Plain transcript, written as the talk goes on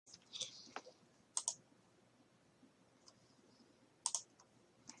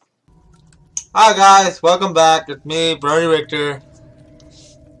Hi guys, welcome back. It's me, Brody Rictor,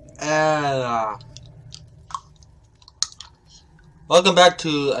 and welcome back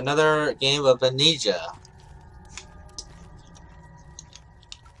to another game of Amnesia.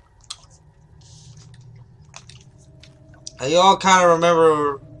 You all kind of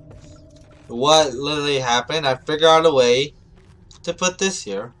remember what literally happened. I figured out a way to put this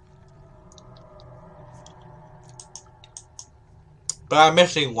here, but I'm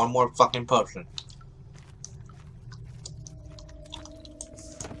missing one more fucking potion.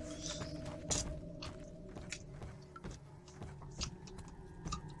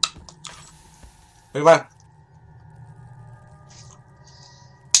 We might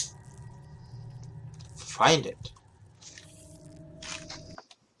find it.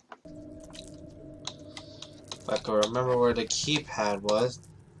 If I could remember where the keypad was.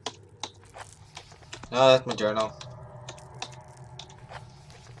 No, that's my journal.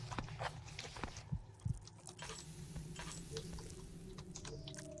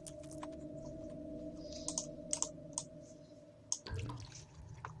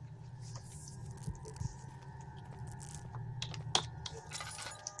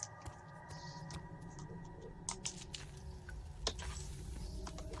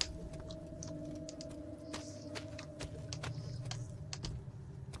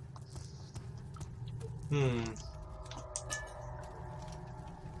 Hmm.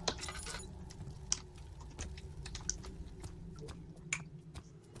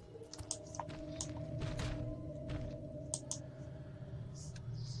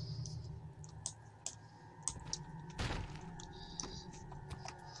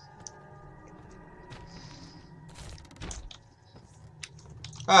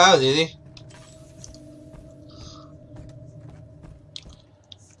 Oh, that was easy.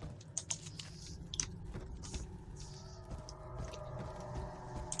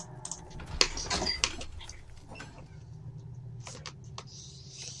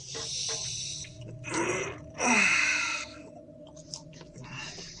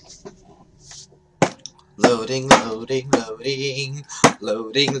 Loading, loading, loading,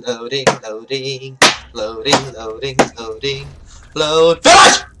 loading, loading, loading, loading, loading, loading, load,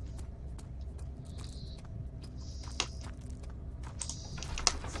 finish!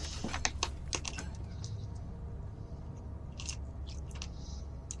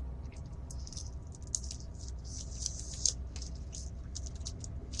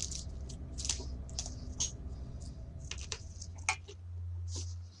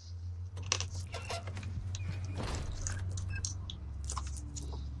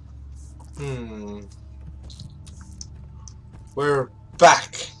 We're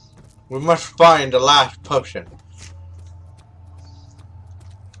back. We must find the last potion.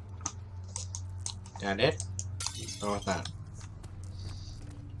 That it? Or what's that?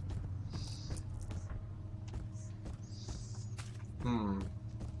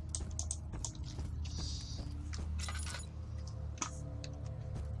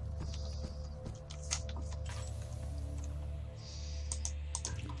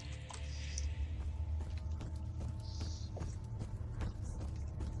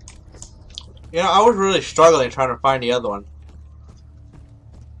 You know, I was really struggling trying to find the other one.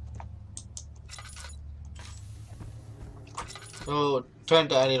 Oh, trying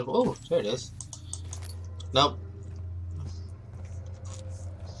to I need. Oh, there it is. Nope.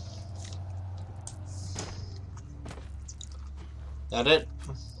 That it?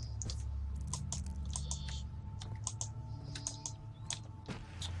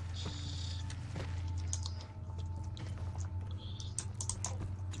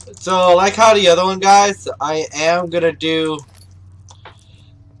 So, like how the other one, guys, I am gonna do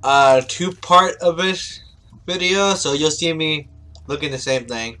a two-part of this video, so you'll see me looking the same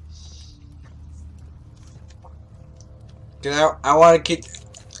thing. Cause I want to keep,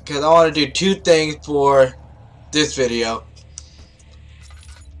 cause I want to do two things for this video.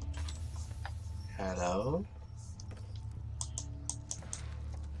 Hello.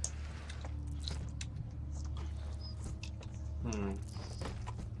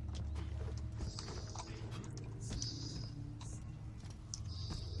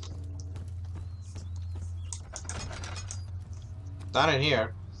 Not in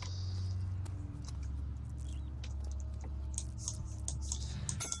here.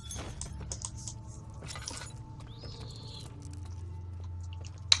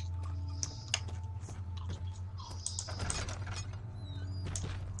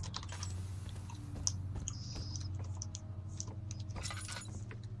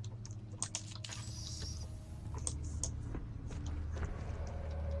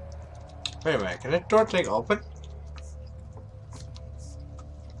 Wait a minute, can this door thing open?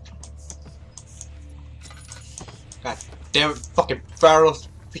 damn it, fucking barrel.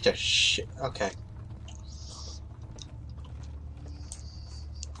 Piece of shit. Okay.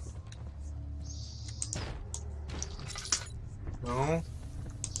 No.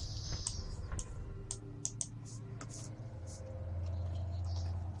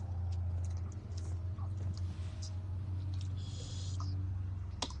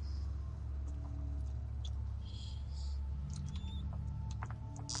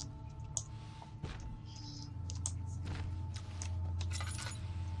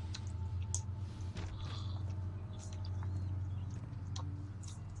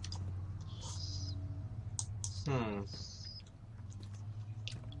 Hmm.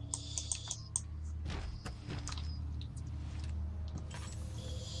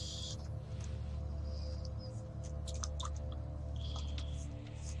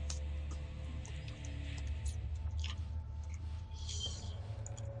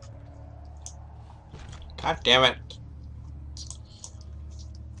 God damn it.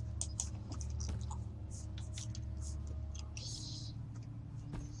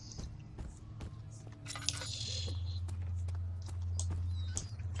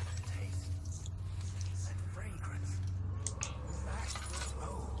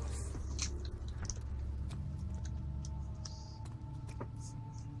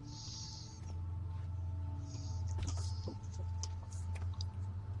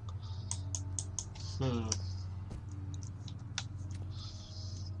 Hmm.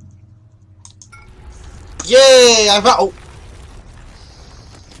 Yay! I found. Oh.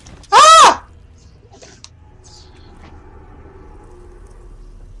 Ah!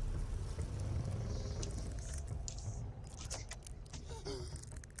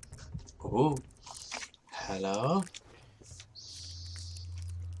 Ooh. Hello.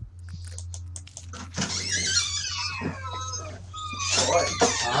 Hi.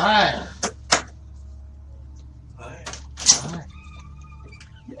 Hi. Hi.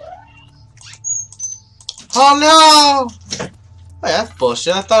 Oh no! Wait, that's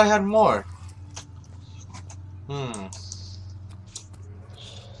bullshit. I thought I had more. Hmm.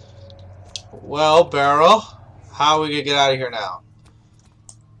 Well, Barrel, how are we gonna get out of here now?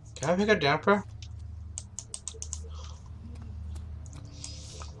 Can I pick a damper?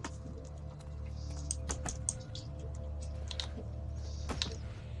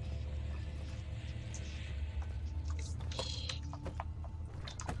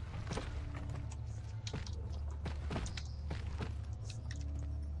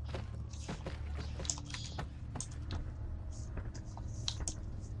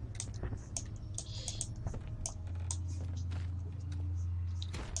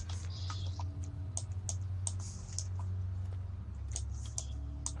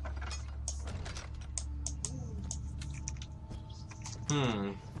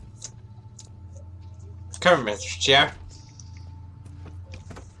 Hmm. Come here, Mr. Chair.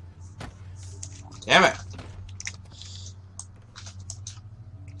 Damn it.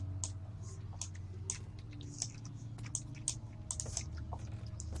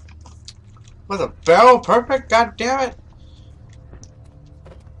 Was a barrel perfect? God damn it.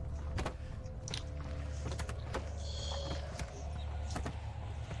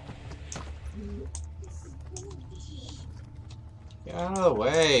 Get out of the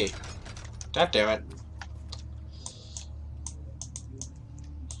way. God damn it.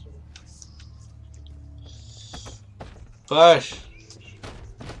 Push.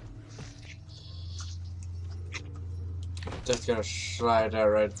 Just gonna slide that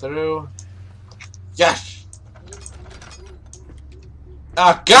right through. Yes!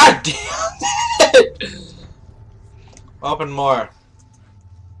 Oh, god damn it! Open more.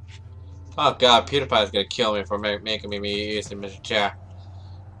 Oh god, PewDiePie's gonna kill me for making me use the Mr. Chair.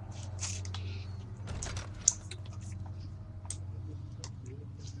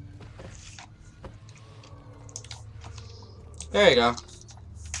 There you go.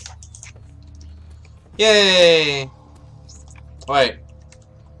 Yay! Wait.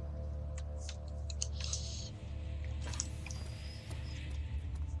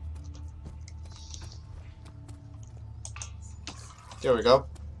 There we go.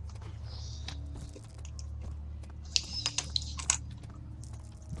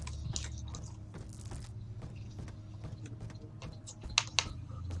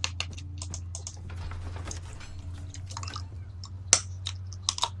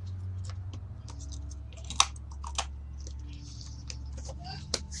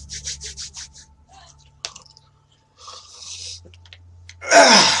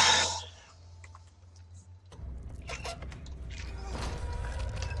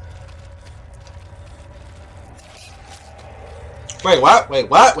 Wait, what? Wait,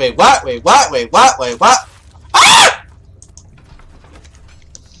 what? Wait, what? Wait, what? Wait, what? Wait, what? Ah!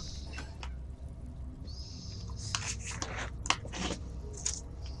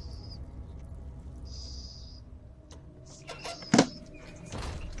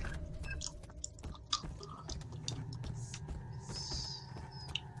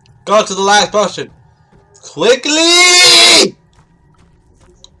 Go to the last potion. Quickly!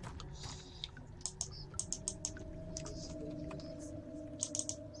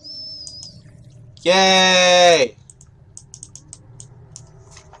 Yay!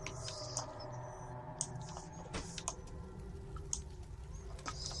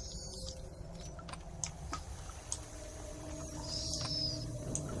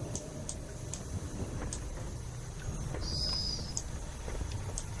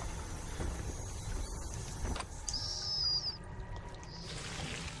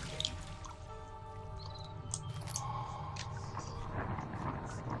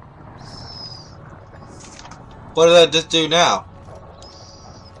 What did I just do now?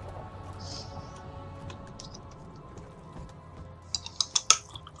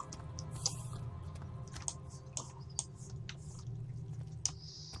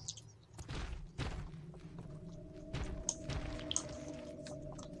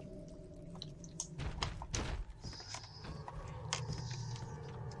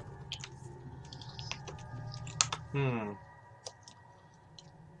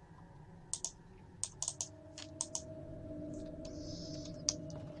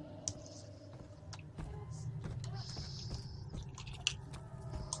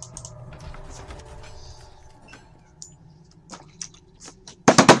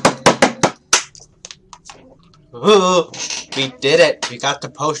 Ooh, we did it. We got the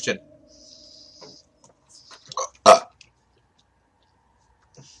potion.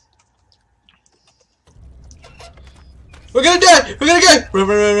 We're gonna die! We're gonna go! Run,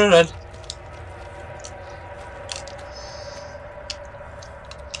 run, run, run, run.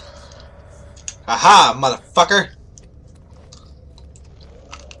 Aha, motherfucker!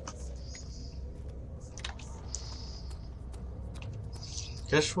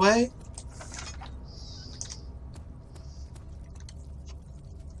 This way?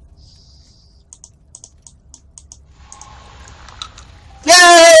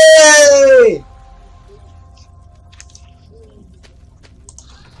 Yay!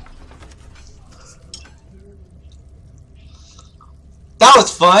 That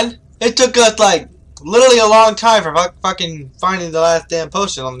was fun! It took us like literally a long time for fucking finding the last damn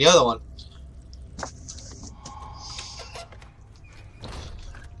potion on the other one.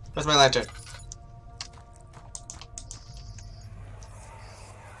 Where's my lantern?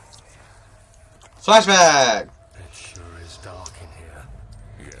 Flashback! It sure is dark in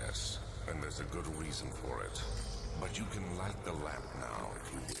here. Yes, and there's a good reason for it. But you can light the lamp now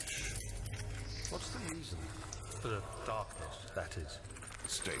if you wish. What's the reason? For the darkness, that is.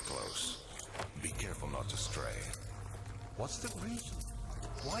 Stay close. Be careful not to stray. What's the reason?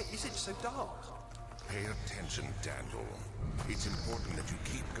 Why is it so dark? Pay attention, Daniel. It's important that you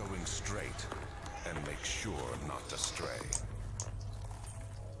keep going straight and make sure not to stray.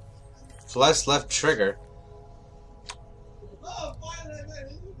 Flash left trigger.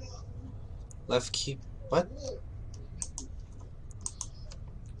 Left key. What?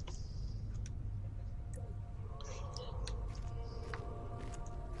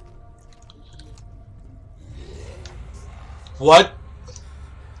 What?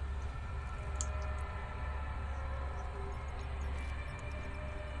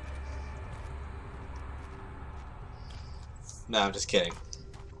 No, I'm just kidding.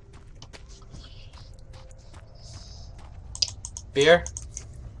 Beer?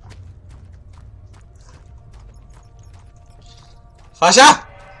 Fasha!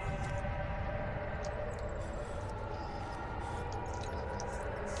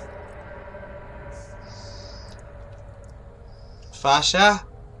 Fasha?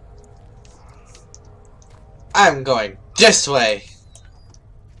 I'm going this way.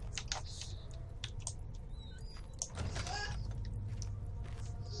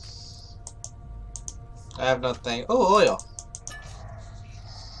 I have nothing. Oh, oil.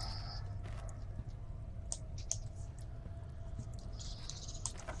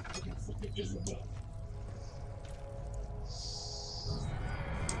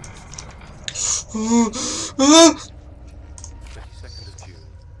 June 22nd,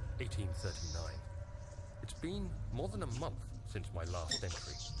 1839. It's been more than a month since my last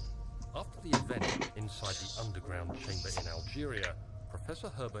entry. After the event inside the underground chamber in Algeria, Professor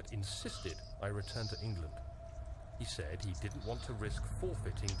Herbert insisted I return to England. He said he didn't want to risk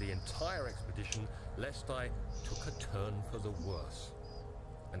forfeiting the entire expedition lest I took a turn for the worse.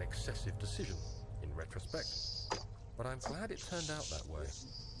 An excessive decision, in retrospect. But I'm glad it turned out that way.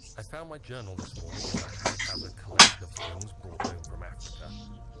 I found my journal this morning in my house as a collection of things brought home from Africa.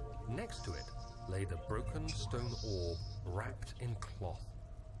 Next to it lay the broken stone orb wrapped in cloth.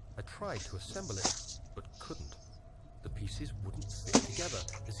 I tried to assemble it, but couldn't. the pieces wouldn't fit together,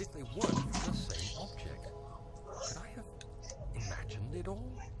 as if they weren't from the same object. Could I have imagined it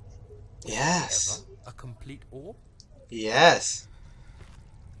all? Was Yes. it ever a complete orb? Yes.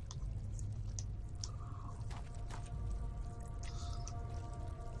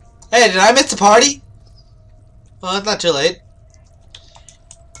 Hey, did I miss the party? Well, it's not too late.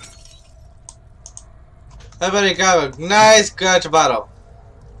 Everybody grab a nice good bottle.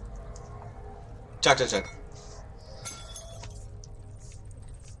 Chuck.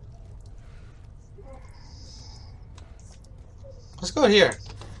 Let's go here.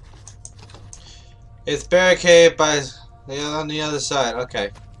 It's barricaded by on the other side.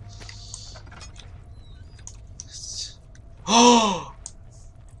 Okay. Oh,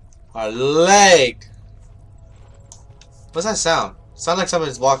 a leg. What's that sound? Sound like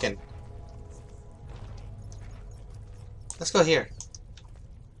somebody's walking. Let's go here.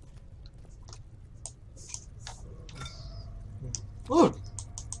 Ooh.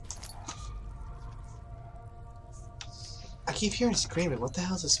 I keep hearing screaming. What the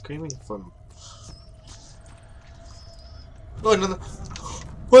hell is it screaming from? Oh, another.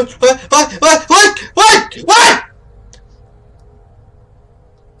 What? What?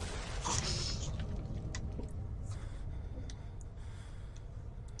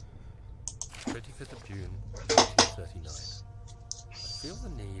 25th of June, 1939. I feel the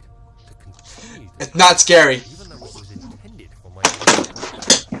need to continue this, It's not scary. even though it was intended for my own.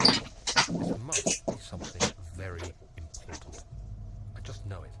 This must be something very important. I just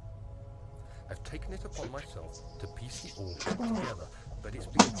know it. I've taken it upon myself to piece the orb together, but it's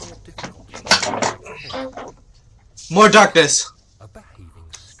been more difficult than I like to think. More darkness. Are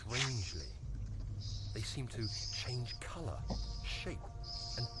behaving strangely. They seem to change color, shape,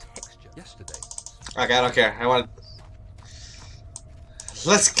 and texture. Yesterday. Okay, I don't care. I want.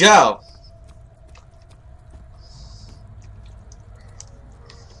 Let's go.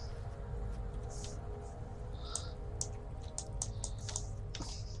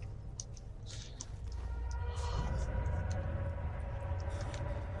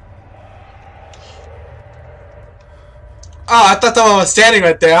 Oh, I thought someone was standing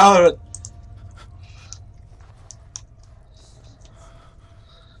right there.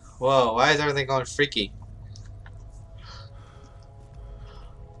 Whoa, why is everything going freaky?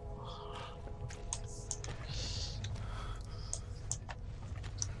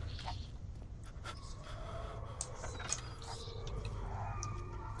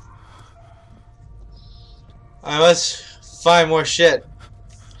 Alright, let's find more shit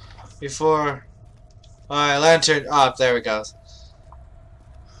before. Alright, lantern up. There we go.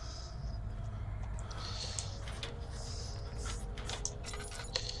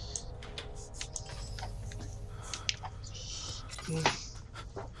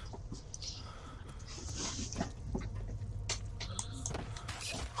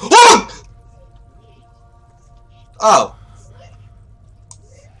 Oh!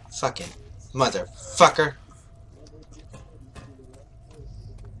 Fucking motherfucker.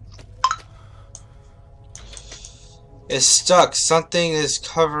 It's stuck. Something is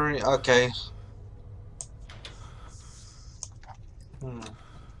covering. Okay.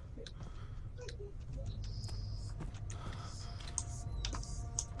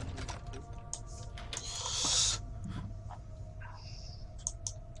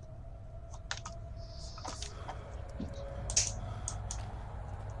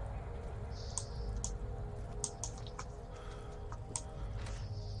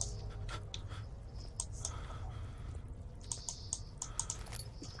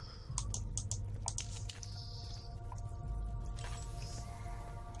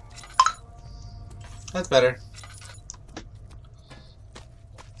 That's better.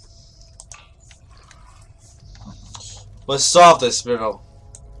 Let's solve this riddle.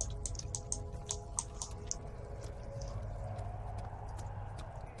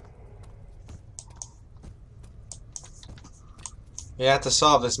 We have to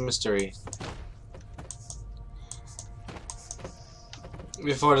solve this mystery.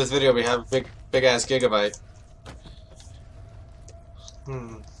 Before this video, we have a big ass gigabyte.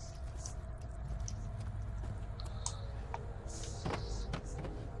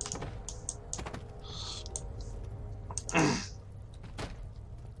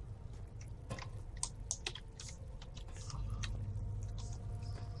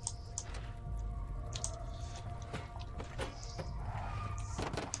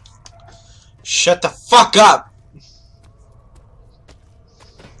 Shut the fuck up!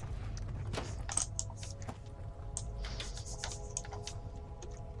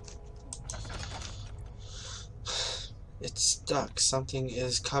 It's stuck. Something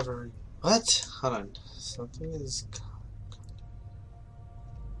is covering. What? Hold on. Something is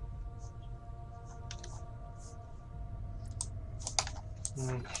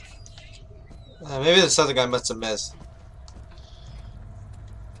Maybe there's something I must have missed.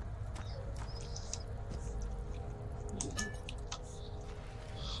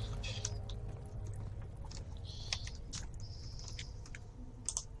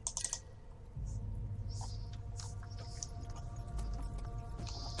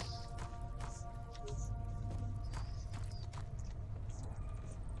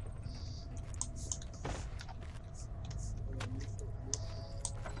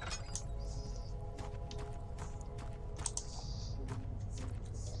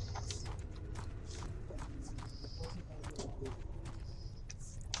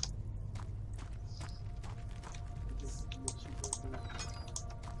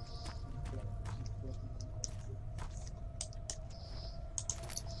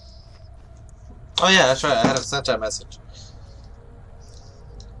 Oh yeah, that's right. I had a Snapchat message.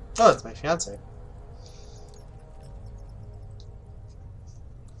 Oh, it's my fiance.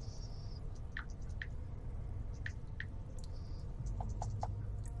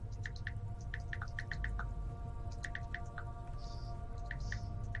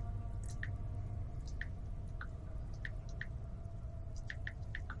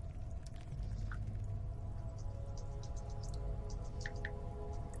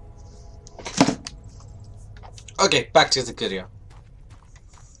 Okay, back to the video.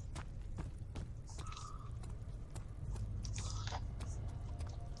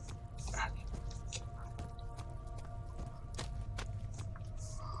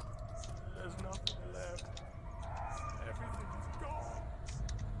 There's nothing left. Everything's gone.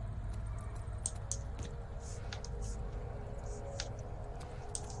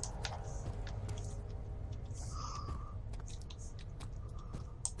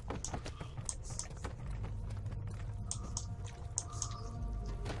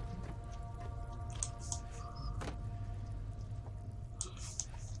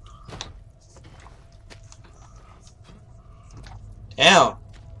 Damn.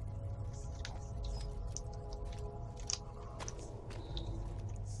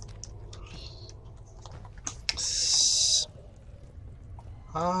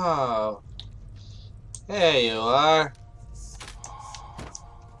 Oh. There you are.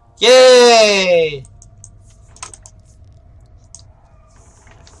 Yay!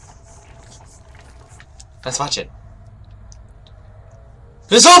 Let's watch it.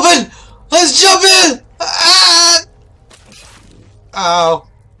 It's open! Let's jump in! Ah! Ow.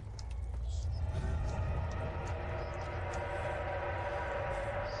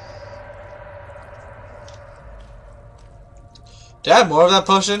 Do I have more of that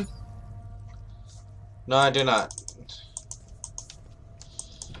potion? No, I do not.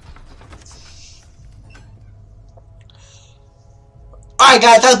 Alright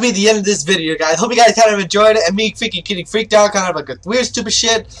guys, that'll be the end of this video, guys. Hope you guys kind of enjoyed it and me freaking getting freaked out, kind of like a weird stupid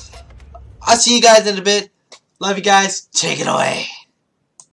shit. I'll see you guys in a bit. Love you guys. Take it away.